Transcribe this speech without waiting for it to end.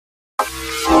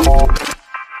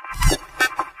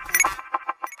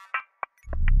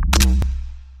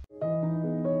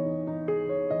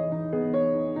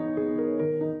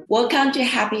Welcome to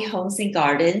Happy Homes and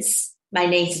Gardens. My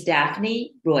name is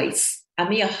Daphne Royse.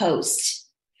 I'm your host.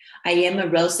 I am a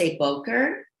real estate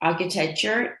broker,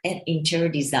 architecture, and interior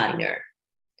designer.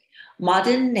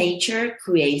 Modern nature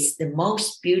creates the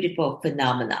most beautiful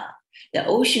phenomena. The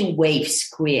ocean waves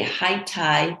create high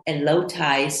tide and low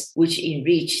tides, which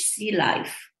enrich sea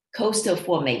life, coastal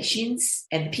formations,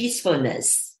 and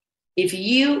peacefulness. If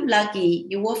you're lucky,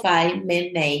 you will find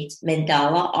man-made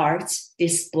mandala art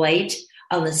displayed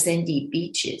on the sandy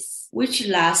beaches, which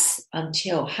lasts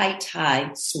until high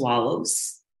tide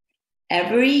swallows.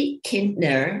 Avery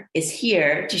Kintner is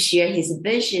here to share his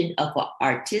vision of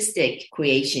artistic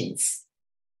creations.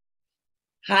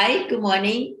 Hi, good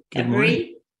morning, Good Avery.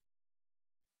 morning.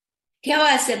 Tell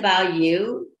us about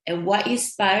you and what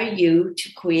inspired you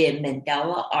to create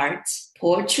mandala art,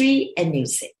 poetry, and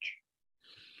music.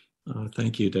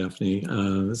 Thank you, Daphne.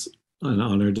 It's an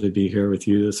honor to be here with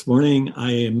you this morning.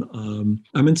 I'm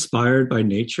inspired by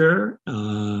nature,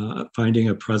 finding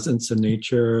a presence in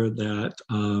nature that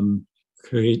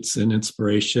creates an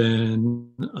inspirational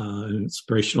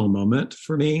moment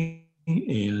for me.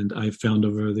 And I've found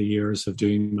over the years of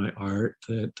doing my art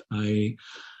that I've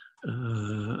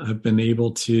been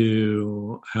able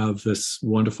to have this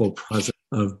wonderful presence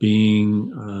of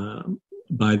being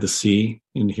by the sea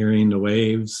and hearing the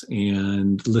waves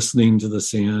and listening to the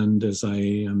sand as I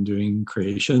am doing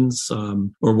creations,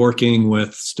 or working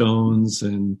with stones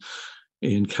and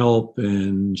kelp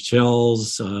and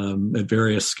shells at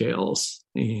various scales.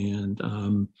 And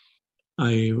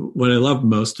what I love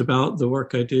most about the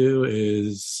work I do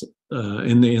is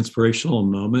in the inspirational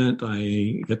moment,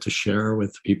 I get to share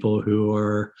with people who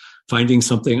are finding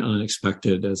something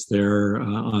unexpected as they're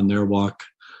on their walk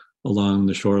along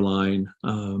the shoreline,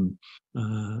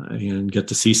 and get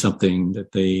to see something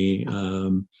that they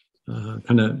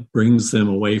kind of brings them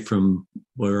away from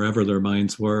wherever their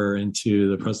minds were into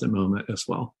the present moment as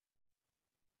well.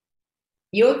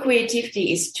 Your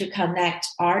creativity is to connect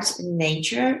art and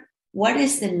nature. What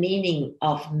is the meaning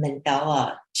of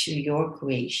mandala to your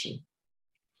creation?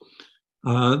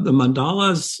 The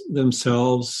mandalas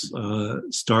themselves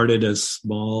started as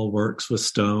small works with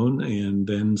stone and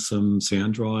then some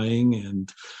sand drawing,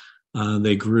 and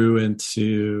they grew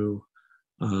into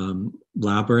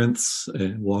labyrinths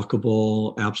and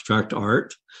walkable abstract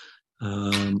art.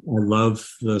 I love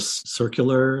the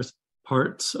circular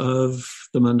parts of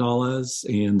the mandalas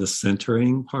and the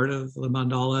centering part of the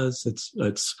mandalas.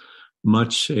 It's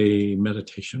much a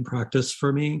meditation practice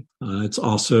for me. It's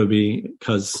also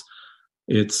because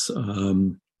it's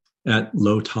at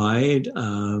low tide.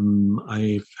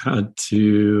 I've had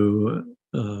to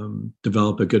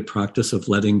develop a good practice of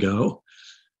letting go.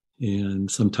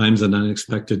 And sometimes an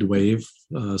unexpected wave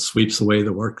sweeps away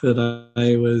the work that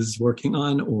I was working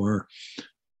on, or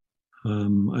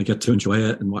I get to enjoy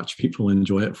it and watch people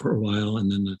enjoy it for a while,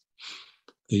 and then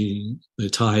the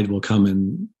tide will come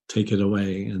and take it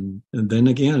away. And then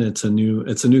again, it's a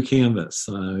new canvas.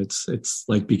 It's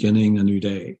like beginning a new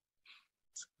day.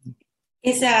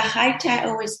 Is a high tide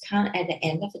always come at the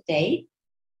end of the day?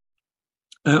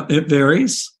 It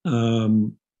varies.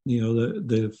 The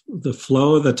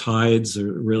flow of the tides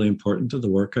are really important to the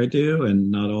work I do,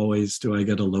 and not always do I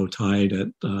get a low tide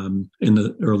in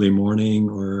the early morning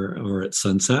or at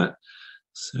sunset.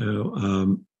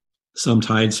 So some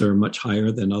tides are much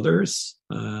higher than others.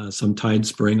 Some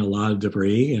tides bring a lot of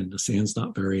debris, and the sand's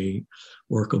not very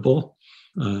workable.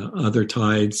 Other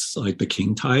tides, like the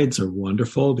king tides, are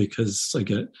wonderful because I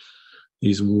get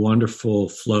these wonderful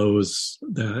flows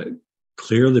that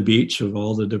clear the beach of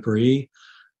all the debris,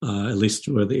 at least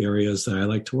where the areas that I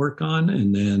like to work on.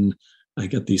 And then I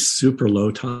get these super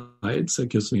low tides that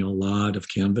gives me a lot of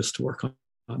canvas to work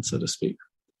on, so to speak.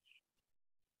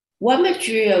 What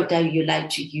material do you like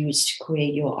to use to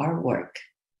create your artwork?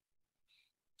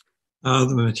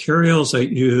 The materials I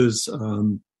use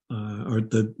are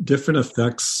the different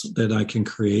effects that I can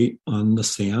create on the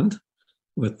sand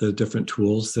with the different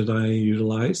tools that I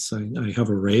utilize. I have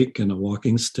a rake and a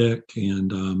walking stick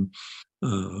and a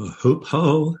hoop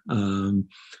hoe.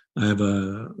 I have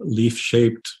a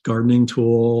leaf-shaped gardening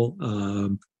tool.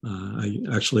 I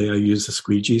use a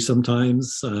squeegee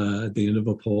sometimes at the end of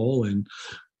a pole, and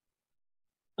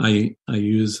I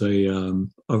use a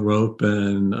rope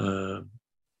and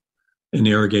an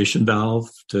irrigation valve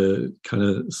to kind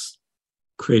of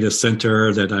create a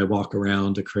center that I walk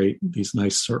around to create these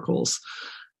nice circles.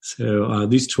 So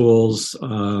these tools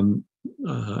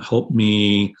help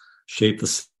me shape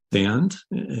the sand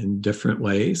in different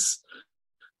ways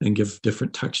and give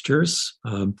different textures.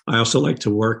 I also like to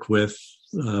work with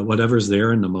whatever's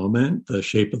there in the moment, the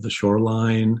shape of the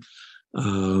shoreline,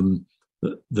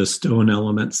 the stone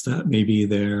elements that may be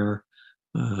there,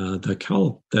 the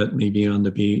kelp that may be on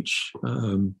the beach.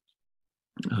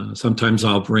 Sometimes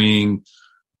I'll bring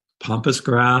pampas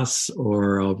grass,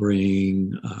 or I'll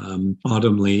bring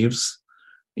autumn leaves,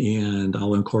 and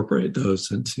I'll incorporate those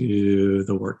into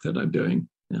the work that I'm doing.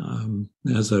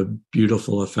 It has a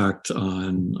beautiful effect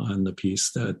on the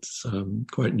piece that's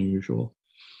quite unusual.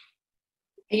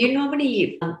 You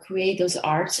normally create those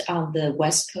arts on the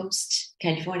West Coast,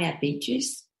 California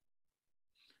beaches?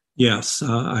 Yes,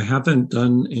 I haven't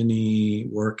done any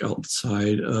work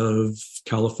outside of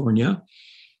California.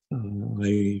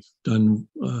 I've done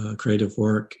creative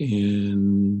work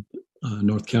in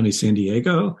North County, San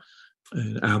Diego,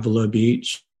 at Avila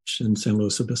Beach in San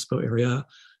Luis Obispo area,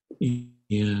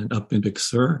 and up in Big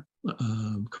Sur,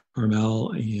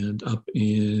 Carmel, and up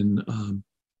in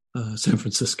San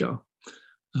Francisco.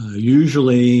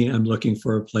 Usually I'm looking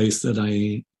for a place that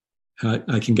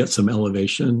I can get some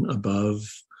elevation above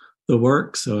the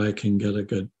work so I can get a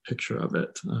good picture of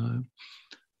it.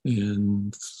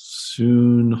 And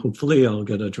soon, hopefully, I'll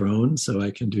get a drone so I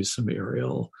can do some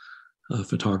aerial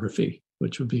photography,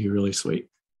 which would be really sweet.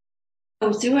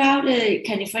 So throughout the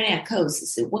California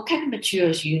coast, what kind of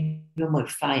materials you normally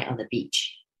find on the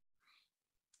beach?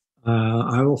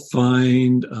 I will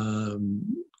find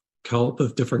kelp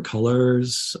of different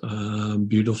colors,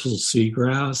 beautiful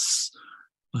seagrass.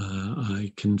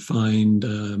 I can find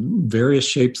various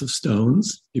shapes of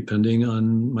stones depending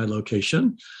on my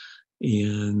location,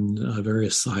 and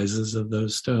various sizes of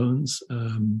those stones.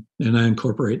 And I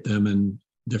incorporate them in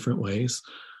different ways,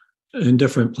 and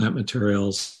different plant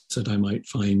materials that I might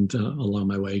find along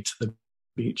my way to the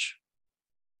beach.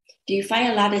 Do you find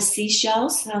a lot of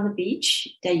seashells on the beach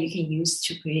that you can use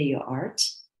to create your art?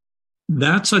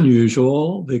 That's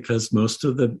unusual because most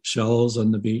of the shells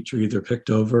on the beach are either picked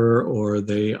over or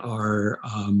they're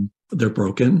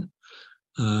broken.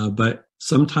 But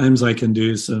sometimes I can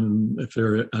do some, if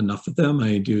there are enough of them,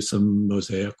 I do some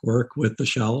mosaic work with the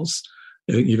shells.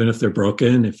 Even if they're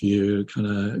broken, if you kind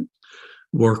of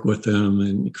work with them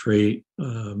and create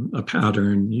a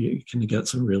pattern, you can get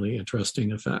some really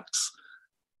interesting effects.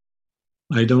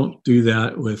 I don't do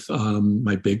that with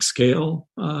my big scale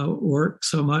work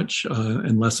so much,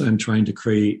 unless I'm trying to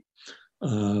create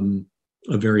a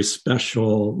very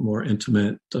special, more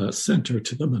intimate center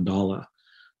to the mandala.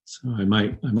 So I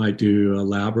might do a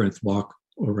labyrinth walk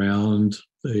around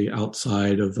the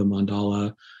outside of the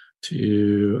mandala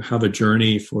to have a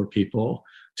journey for people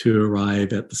to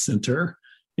arrive at the center.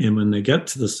 And when they get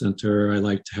to the center, I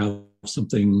like to have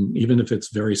something, even if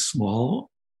it's very small,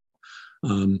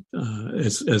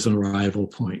 as an arrival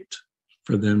point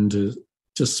for them to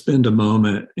just spend a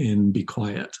moment and be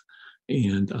quiet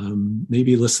and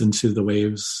maybe listen to the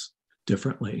waves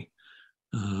differently,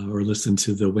 or listen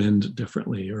to the wind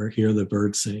differently, or hear the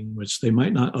birds sing, which they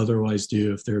might not otherwise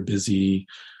do if they're busy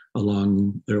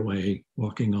along their way,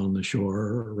 walking on the shore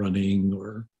or running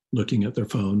or looking at their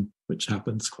phone, which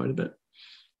happens quite a bit.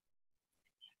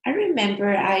 I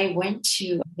remember I went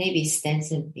to maybe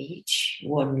Stanton Beach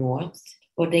or North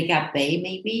Bodega Bay,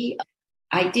 maybe.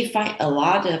 I did find a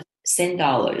lot of sand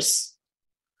dollars.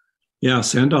 Yeah,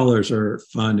 sand dollars are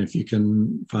fun. If you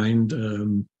can find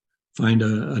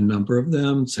a number of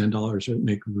them, sand dollars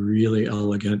make really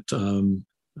elegant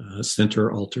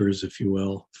center altars, if you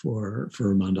will, for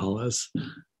mandalas.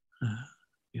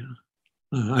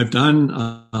 I've done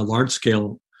a large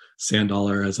scale sand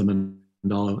dollar as a mandala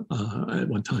at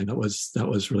one time. That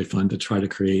was really fun to try to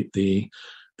create the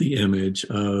image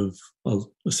of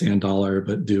a sand dollar,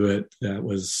 but do it that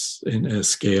was in a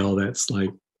scale that's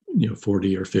like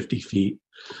 40 or 50 feet,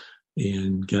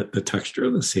 and get the texture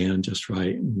of the sand just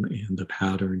right and the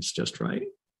patterns just right.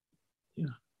 Yeah.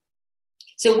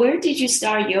 So where did you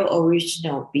start your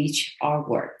original beach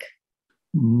artwork?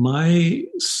 My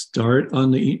start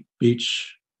on the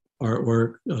beach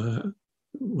artwork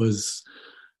was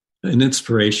an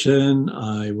inspiration.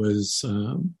 I was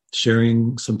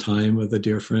sharing some time with a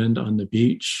dear friend on the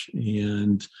beach,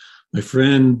 and my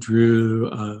friend drew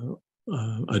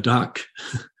a duck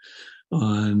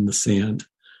on the sand.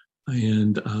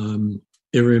 And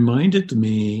it reminded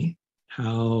me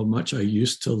how much I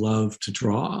used to love to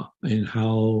draw and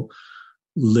how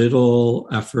little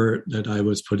effort that I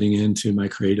was putting into my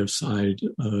creative side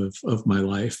of my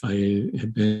life. I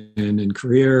had been in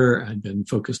career, I'd been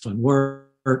focused on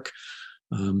work,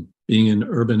 being in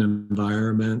urban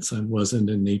environments. I wasn't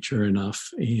in nature enough.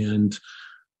 And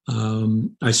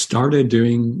I started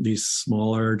doing these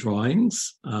smaller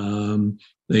drawings.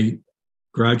 They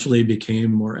gradually became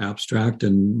more abstract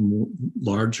and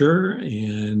larger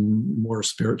and more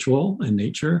spiritual in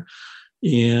nature.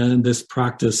 And this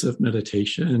practice of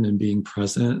meditation and being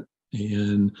present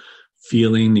and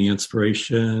feeling the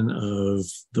inspiration of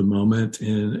the moment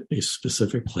in a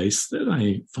specific place that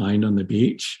I find on the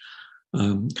beach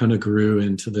kind of grew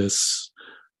into this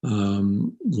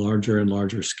larger and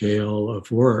larger scale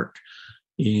of work.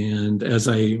 And as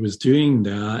I was doing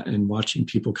that and watching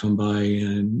people come by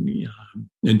and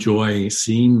enjoy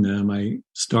seeing them, I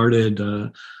started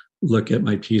look at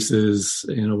my pieces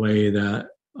in a way that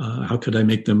how could I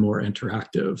make them more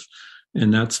interactive?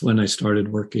 And that's when I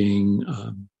started working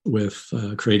with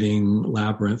creating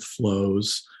labyrinth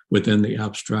flows within the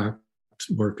abstract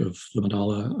work of the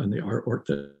mandala and the artwork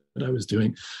that I was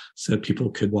doing, so that people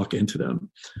could walk into them.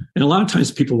 And a lot of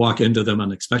times people walk into them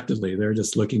unexpectedly. They're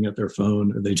just looking at their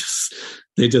phone, or they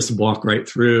just walk right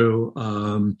through.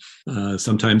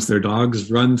 Sometimes their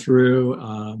dogs run through.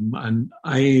 And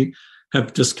I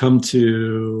have just come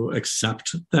to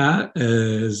accept that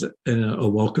as a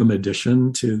welcome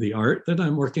addition to the art that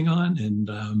I'm working on.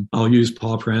 And I'll use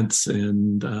paw prints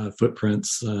and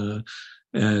footprints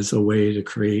as a way to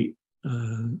create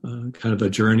kind of a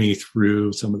journey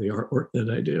through some of the artwork that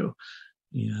I do.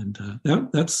 And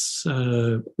that's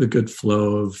a good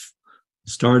flow of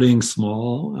starting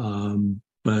small,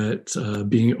 but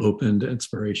being open to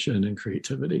inspiration and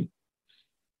creativity.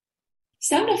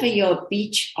 Some of your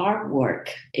beach artwork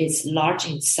is large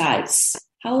in size.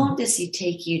 How long does it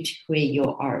take you to create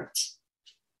your art?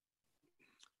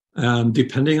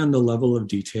 Depending on the level of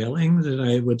detailing that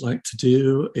I would like to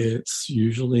do, it's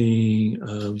usually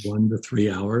 1 to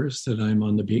 3 hours that I'm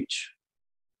on the beach.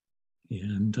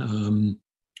 And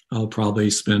I'll probably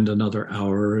spend another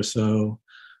hour or so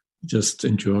just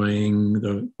enjoying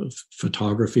the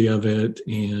photography of it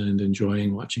and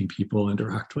enjoying watching people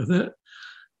interact with it.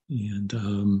 And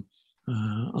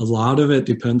a lot of it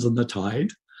depends on the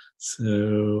tide.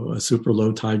 So a super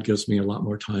low tide gives me a lot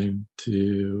more time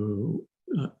to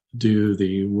do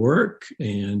the work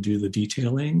and do the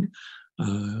detailing.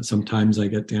 Sometimes I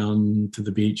get down to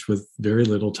the beach with very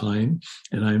little time,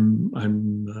 and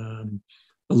I'm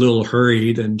a little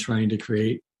hurried and trying to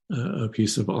create a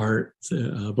piece of art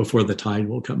before the tide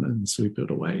will come and sweep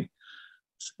it away.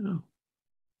 So,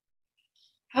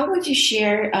 how would you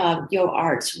share your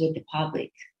art with the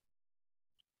public?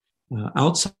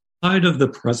 Outside of the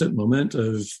present moment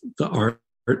of the art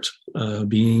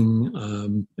being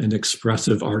an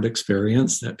expressive art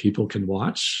experience that people can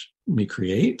watch me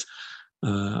create,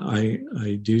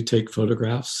 I do take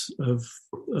photographs of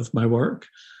my work.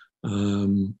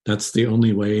 That's the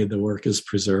only way the work is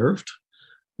preserved.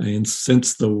 And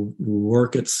since the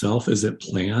work itself isn't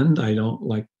planned, I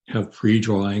don't have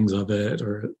pre-drawings of it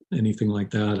or anything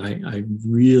like that. I'm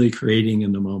really creating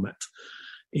in the moment.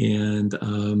 And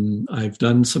I've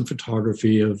done some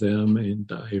photography of them,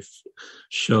 and I've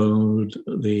showed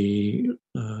the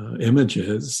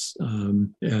images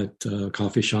at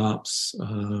coffee shops,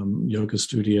 yoga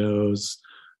studios.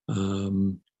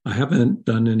 I haven't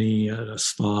done any at a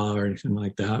spa or anything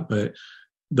like that, but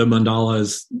the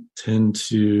mandalas tend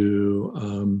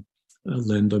to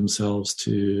lend themselves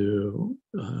to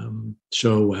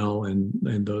show well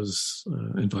in those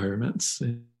environments.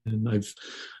 And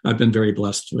I've been very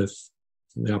blessed with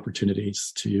the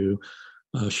opportunities to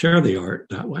share the art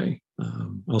that way.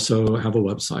 Also have a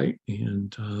website,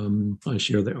 and I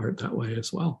share the art that way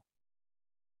as well.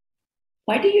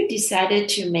 Why did you decide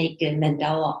to make a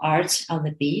mandala art on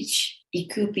the beach? It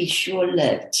could be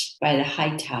short-lived by the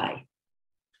high tide.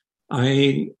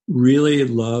 I really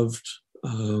loved, I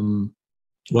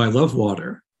love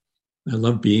water. I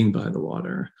love being by the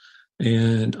water.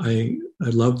 And I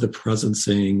love the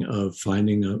presencing of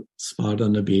finding a spot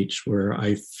on the beach where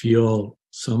I feel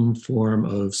some form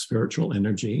of spiritual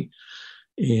energy.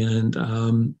 And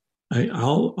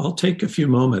I'll take a few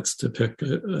moments to pick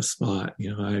a spot.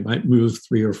 I might move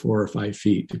 3 or 4 or 5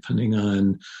 feet, depending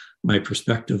on my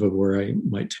perspective of where I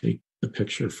might take the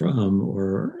picture from,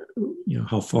 or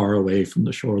how far away from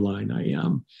the shoreline I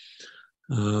am.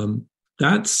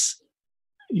 That's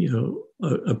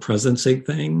a presencing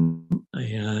thing,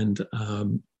 and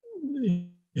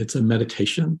it's a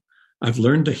meditation. I've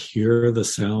learned to hear the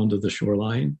sound of the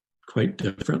shoreline quite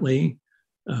differently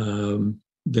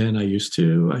than I used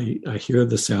to. I hear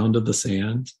the sound of the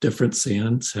sand. Different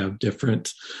sands have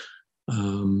different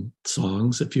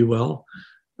songs, if you will.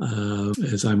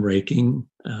 As I'm raking,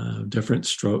 different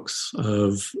strokes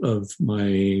of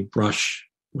my brush,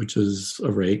 which is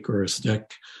a rake or a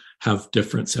stick, have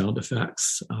different sound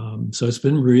effects. So it's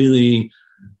been really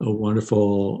a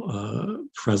wonderful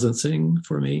presencing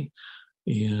for me.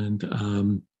 And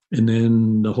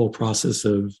then the whole process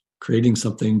of creating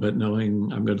something, but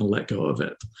knowing I'm going to let go of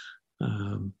it.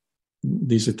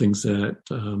 these are things that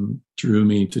drew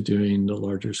me to doing the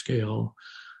larger scale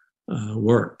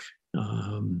work.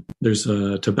 There's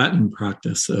a Tibetan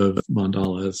practice of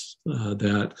mandalas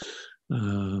that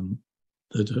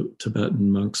the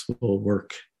Tibetan monks will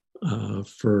work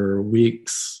for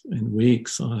weeks and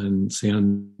weeks on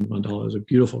sand mandalas of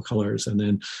beautiful colors. And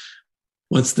then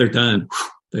once they're done,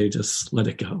 they just let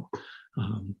it go.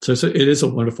 So it is a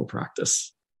wonderful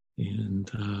practice.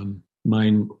 And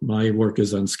my work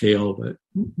is on scale, but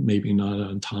maybe not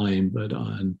on time, but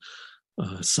on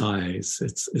size.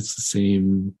 It's the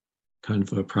same kind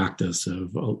of a practice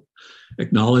of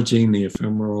acknowledging the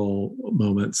ephemeral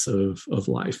moments of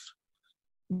life.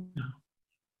 Yeah.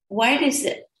 Why does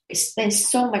it spend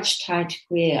so much time to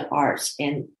create art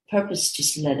and purpose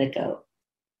just let it go?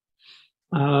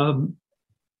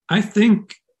 I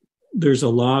think there's a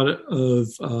lot of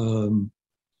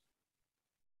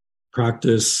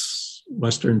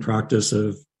Western practice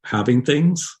of having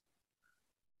things.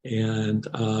 And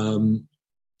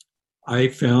I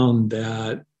found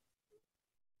that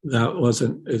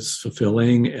wasn't as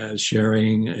fulfilling as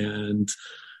sharing and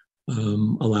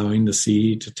allowing the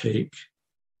sea to take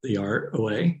the art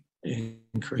away and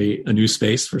create a new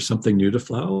space for something new to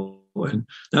flow. And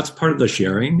that's part of the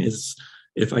sharing is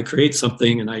if I create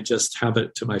something and I just have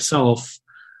it to myself,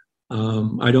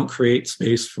 I don't create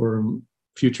space for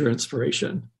future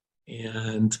inspiration.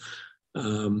 And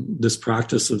this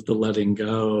practice of the letting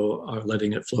go or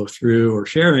letting it flow through or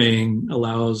sharing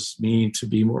allows me to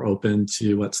be more open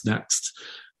to what's next,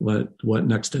 what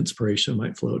next inspiration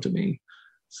might flow to me.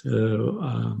 So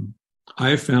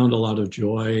I found a lot of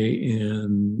joy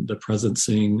in the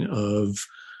presencing of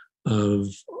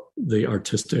the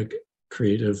artistic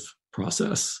creative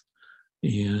process.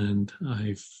 And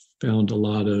I found a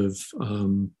lot of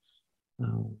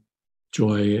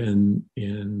joy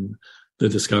in the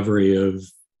discovery of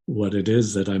what it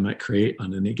is that I might create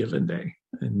on any given day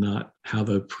and not have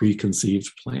a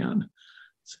preconceived plan.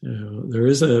 So there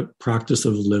is a practice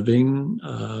of living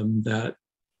that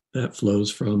flows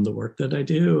from the work that I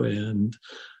do. And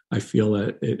I feel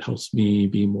that it helps me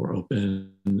be more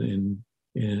open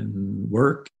in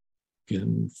work,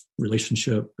 in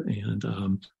relationship, and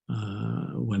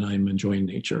when I'm enjoying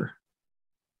nature.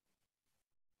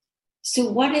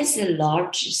 So what is the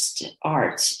largest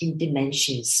art in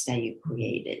dimensions that you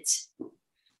created?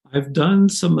 I've done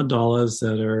some mandalas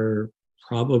that are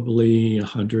probably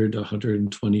 100 to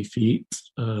 120 feet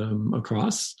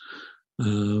across.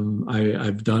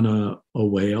 I've done a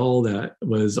whale that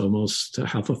was almost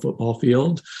half a football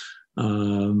field.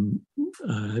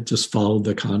 Just followed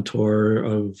the contour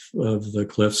of the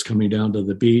cliffs coming down to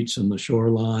the beach and the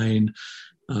shoreline.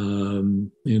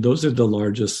 Those are the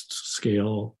largest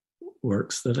scale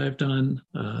works that I've done.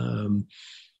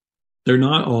 They're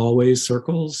not always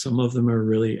circles. Some of them are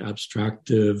really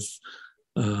abstractive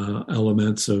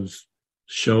elements of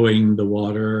showing the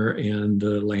water and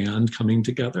the land coming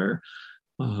together.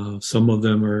 Some of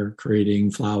them are creating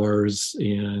flowers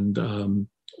and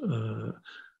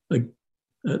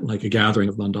like a gathering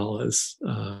of mandalas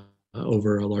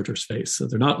over a larger space. So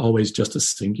they're not always just a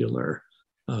singular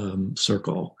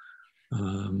circle.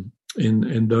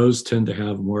 And those tend to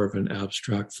have more of an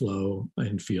abstract flow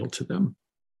and feel to them.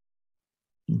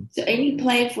 So any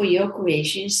plan for your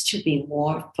creations to be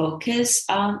more focused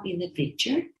in the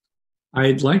future?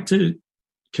 I'd like to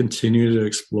continue to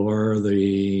explore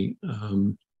the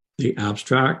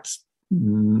abstract,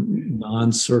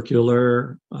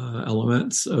 non-circular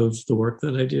elements of the work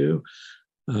that I do,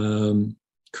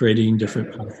 creating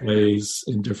different pathways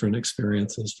and different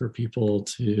experiences for people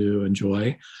to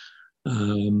enjoy.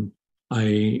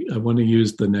 I want to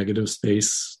use the negative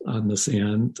space on the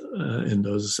sand in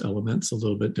those elements a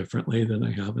little bit differently than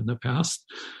I have in the past.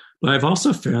 But I've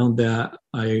also found that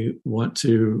I want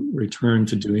to return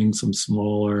to doing some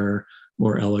smaller,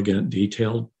 more elegant,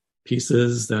 detailed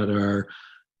pieces that are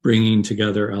bringing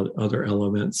together other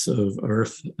elements of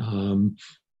earth and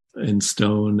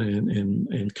stone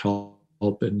and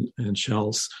kelp and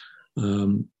shells.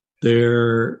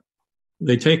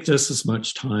 They take just as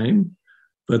much time,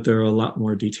 but they're a lot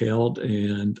more detailed.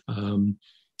 And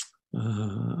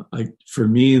for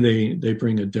me, they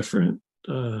bring a different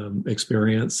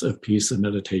experience of peace and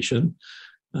meditation.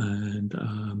 And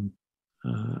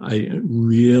I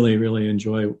really, really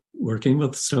enjoy working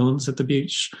with stones at the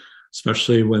beach,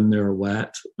 especially when they're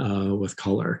wet with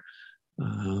color.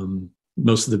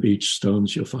 Most of the beach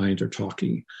stones you'll find are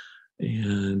chalky.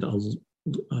 And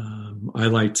I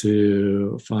like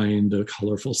to find the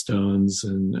colorful stones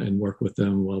and work with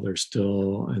them while they're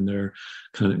still in their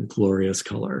kind of glorious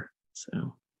color.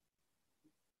 So,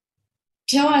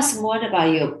 Tell us more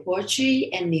about your poetry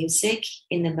and music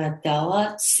in the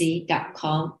mandalac.com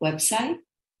website.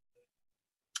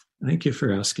 Thank you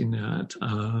for asking that.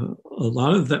 A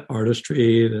lot of the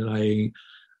artistry that I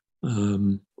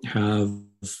have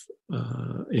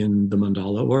in the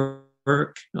mandala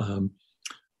work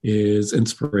is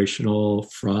inspirational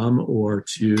from or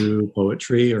to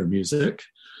poetry or music.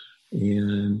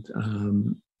 And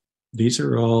these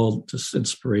are all just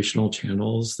inspirational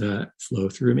channels that flow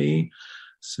through me.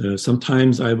 So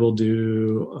sometimes I will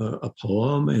do a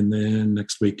poem, and then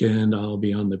next weekend I'll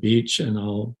be on the beach and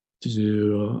I'll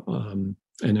do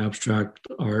an abstract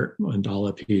art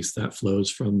mandala piece that flows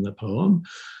from the poem.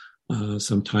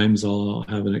 Sometimes I'll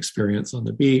have an experience on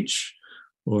the beach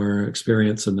or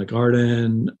experience in the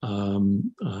garden,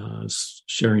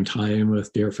 sharing time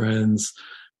with dear friends,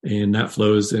 and that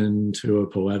flows into a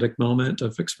poetic moment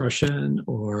of expression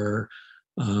or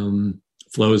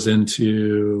flows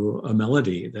into a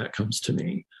melody that comes to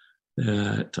me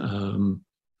that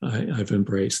I've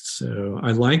embraced. So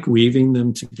I like weaving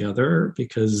them together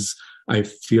because I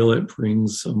feel it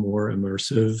brings a more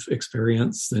immersive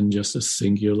experience than just a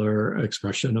singular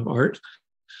expression of art.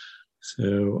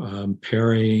 So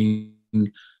pairing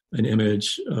an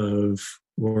image of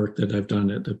work that I've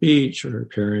done at the beach, or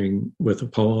pairing with a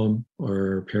poem,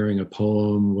 or pairing a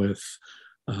poem with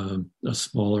a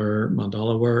smaller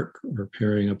mandala work, or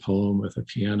pairing a poem with a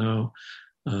piano,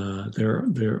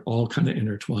 they're all kind of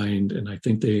intertwined, and I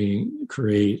think they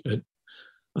create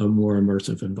a more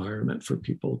immersive environment for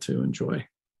people to enjoy.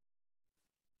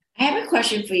 I have a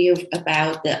question for you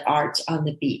about the art on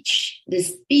the beach.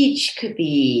 This beach could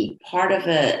be part of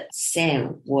a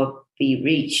sand will be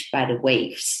reached by the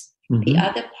waves. Mm-hmm. The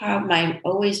other part might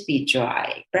always be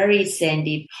dry, very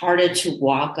sandy, harder to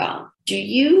walk on. Do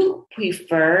you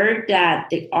prefer that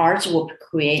the art will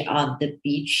create on the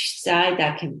beach side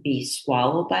that can be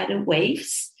swallowed by the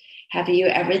waves? Have you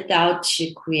ever thought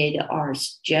to create the art,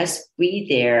 just be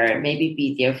there, maybe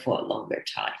be there for a longer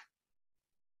time?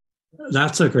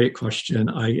 That's a great question.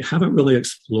 I haven't really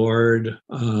explored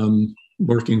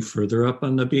working further up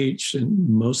on the beach, and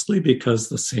mostly because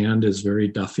the sand is very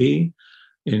duffy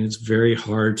and it's very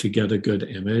hard to get a good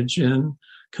image in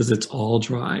because it's all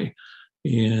dry.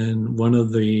 And one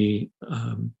of the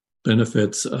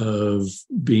benefits of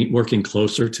working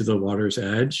closer to the water's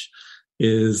edge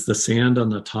is the sand on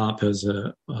the top has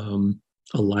a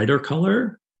lighter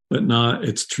color, but not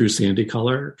its true sandy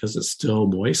color because it's still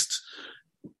moist.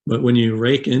 But when you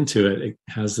rake into it, it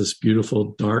has this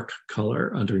beautiful dark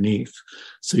color underneath.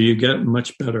 So you get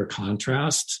much better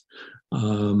contrast.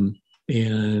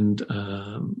 And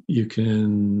you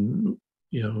can,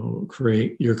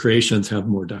 create your creations have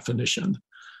more definition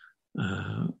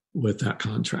with that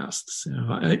contrast. So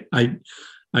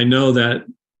I know that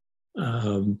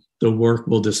the work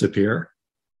will disappear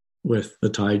with the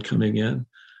tide coming in,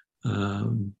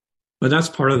 but that's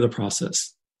part of the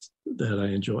process that I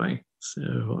enjoy.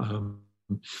 So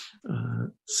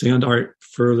sand art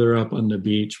further up on the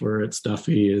beach where it's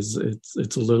stuffy it's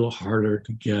a little harder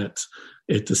to get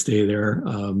it to stay there.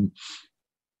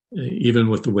 Even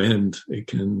with the wind, it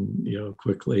can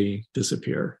quickly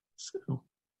disappear. So,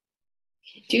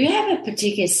 do you have a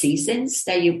particular seasons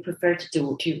that you prefer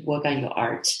to work on your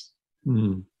art?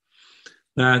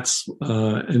 That's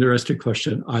an interesting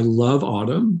question. I love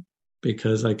autumn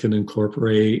because I can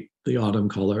incorporate the autumn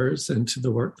colors into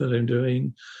the work that I'm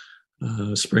doing.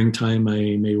 Springtime,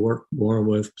 I may work more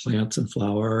with plants and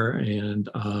flower, and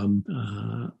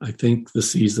I think the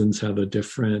seasons have a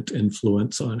different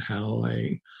influence on how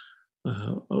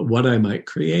what I might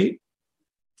create.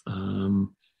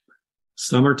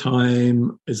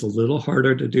 Summertime is a little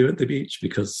harder to do at the beach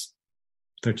because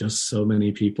there are just so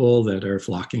many people that are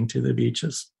flocking to the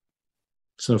beaches.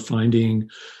 So finding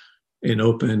an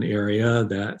open area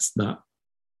that's not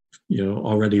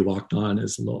already walked on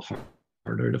is a little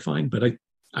harder to find, but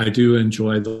I do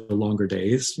enjoy the longer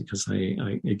days because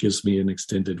it gives me an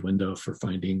extended window for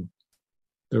finding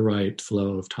the right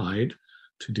flow of tide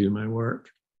to do my work.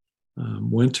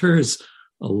 Winter is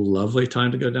a lovely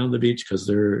time to go down the beach because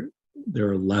there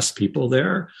are less people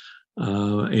there,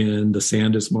 and the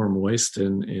sand is more moist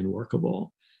and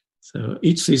workable. So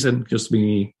each season gives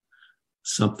me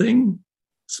something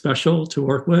special to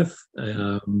work with,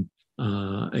 and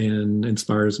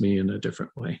inspires me in a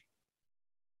different way.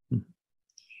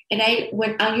 And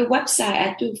when on your website,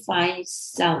 I do find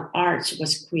some art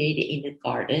was created in the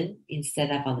garden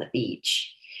instead of on the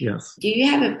beach. Yes. Do you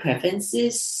have a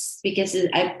preferences? Because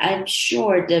I'm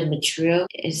sure the material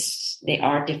they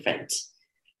are different.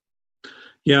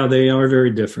 Yeah, they are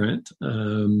very different.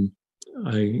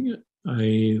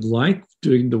 I like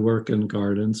doing the work in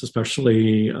gardens,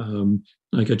 especially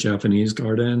like a Japanese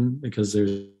garden, because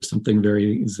there's something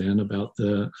very zen about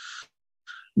the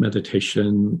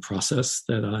meditation process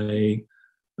that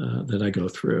I go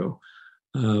through.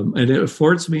 And it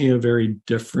affords me a very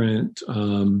different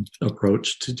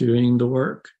approach to doing the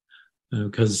work,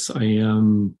 because I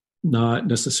am not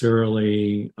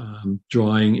necessarily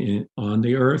drawing on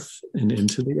the earth and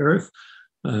into the earth.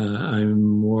 I'm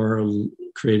more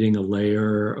creating a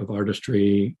layer of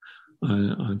artistry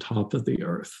on top of the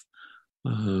earth.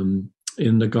 In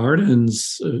the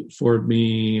gardens, afford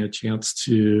me a chance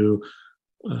to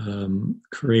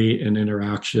create an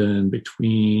interaction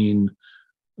between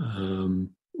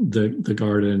the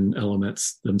garden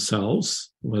elements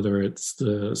themselves, whether it's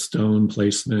the stone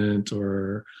placement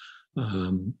or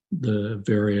the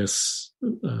various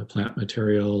plant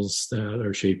materials that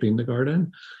are shaping the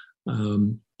garden.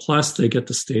 Plus, they get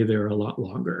to stay there a lot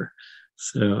longer.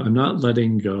 So I'm not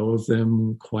letting go of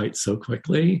them quite so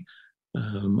quickly.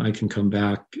 I can come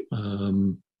back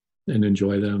and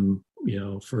enjoy them,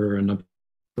 for a number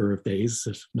of days,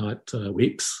 if not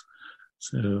weeks.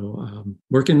 So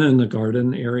working in the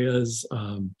garden areas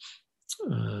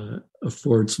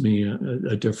affords me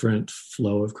a different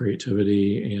flow of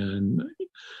creativity and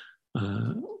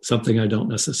something I don't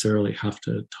necessarily have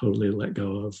to totally let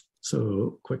go of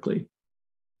so quickly.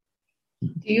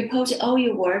 Do you post all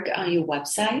your work on your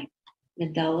website,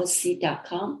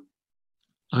 mandalas.com?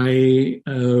 I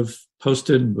have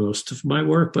posted most of my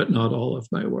work, but not all of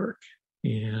my work.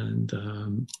 And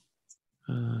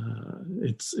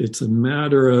it's a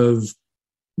matter of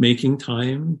making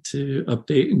time to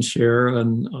update and share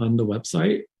on the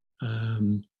website.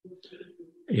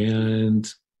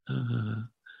 And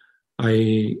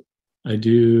I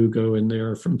do go in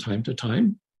there from time to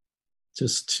time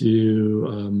just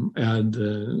to add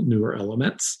the newer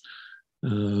elements.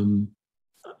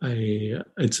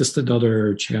 It's just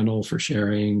another channel for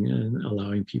sharing and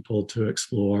allowing people to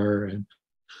explore, and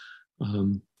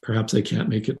perhaps they can't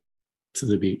make it to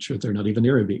the beach, or they're not even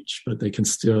near a beach, but they can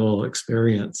still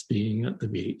experience being at the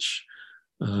beach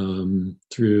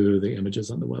through the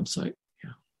images on the website.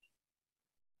 Yeah.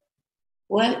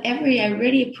 Well, Avery, I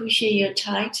really appreciate your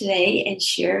time today and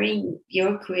sharing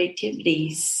your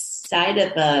creativity side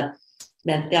of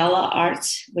mandala art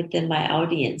within my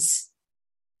audience.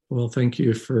 Well, thank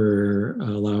you for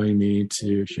allowing me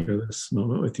to share this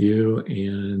moment with you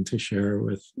and to share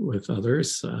with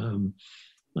others.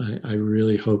 I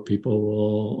really hope people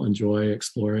will enjoy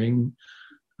exploring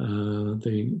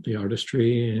the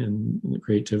artistry and the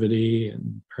creativity,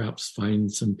 and perhaps find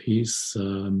some peace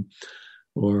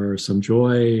or some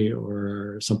joy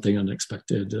or something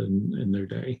unexpected in their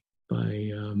day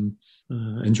by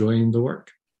enjoying the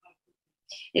work.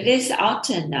 It is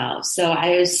autumn now, so I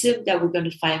assume that we're going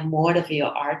to find more of your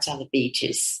art on the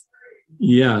beaches.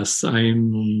 Yes,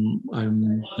 I'm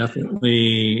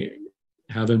definitely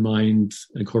have in mind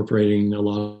incorporating a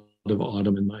lot of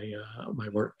autumn in my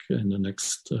work in the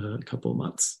next couple of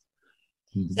months.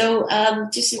 So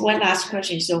just one last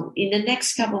question. So in the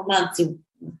next couple of months,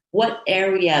 what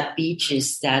area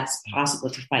beaches that's possible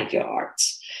to find your art?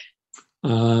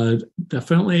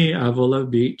 Definitely Avila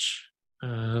Beach.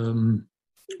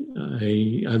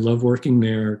 I love working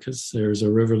there because there's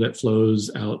a river that flows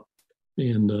out,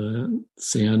 and the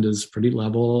sand is pretty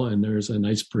level, and there's a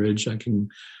nice bridge I can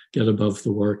get above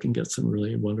the work and get some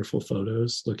really wonderful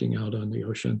photos looking out on the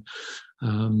ocean.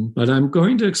 But I'm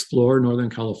going to explore Northern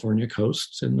California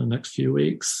coast in the next few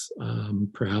weeks,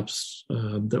 perhaps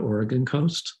the Oregon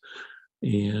coast,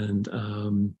 and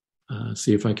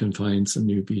see if I can find some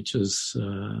new beaches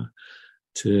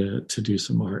to do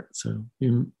some art. So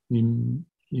you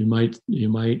might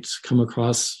come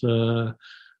across a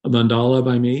mandala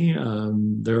by me.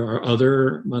 There are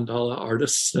other mandala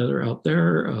artists that are out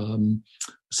there,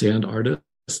 sand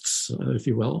artists, if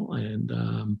you will, and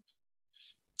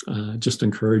just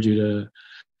encourage you to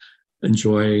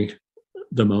enjoy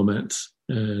the moment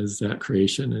as that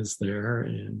creation is there,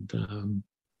 and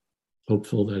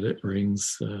hopeful that it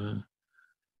brings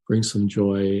some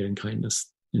joy and kindness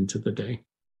into the day.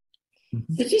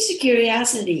 So just a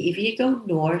curiosity, if you go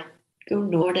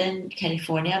Northern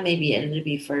California, maybe a little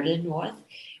bit further north,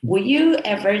 will you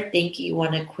ever think you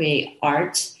want to create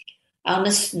art on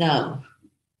the snow?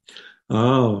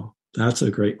 Oh, that's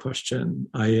a great question.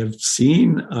 I have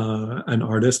seen an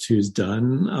artist who's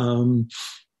done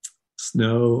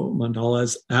snow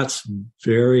mandalas. That's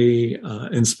very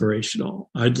inspirational.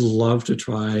 I'd love to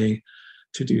try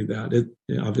to do that. It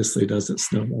obviously doesn't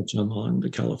snow much along the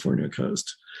California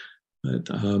coast. But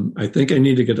I think I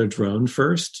need to get a drone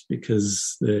first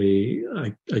because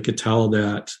I could tell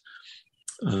that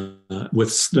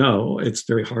with snow, it's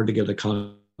very hard to get a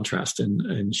contrast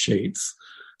in shades.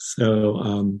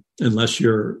 So unless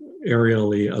you're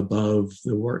aerially above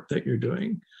the work that you're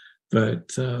doing,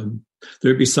 but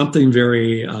there'd be something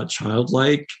very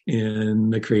childlike in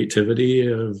the creativity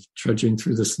of trudging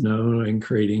through the snow and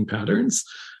creating patterns.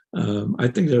 I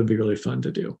think that would be really fun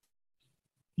to do.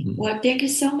 Well, thank you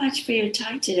so much for your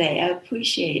time today. I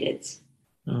appreciate it.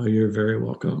 Oh, you're very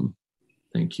welcome.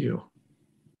 Thank you.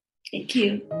 Thank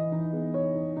you.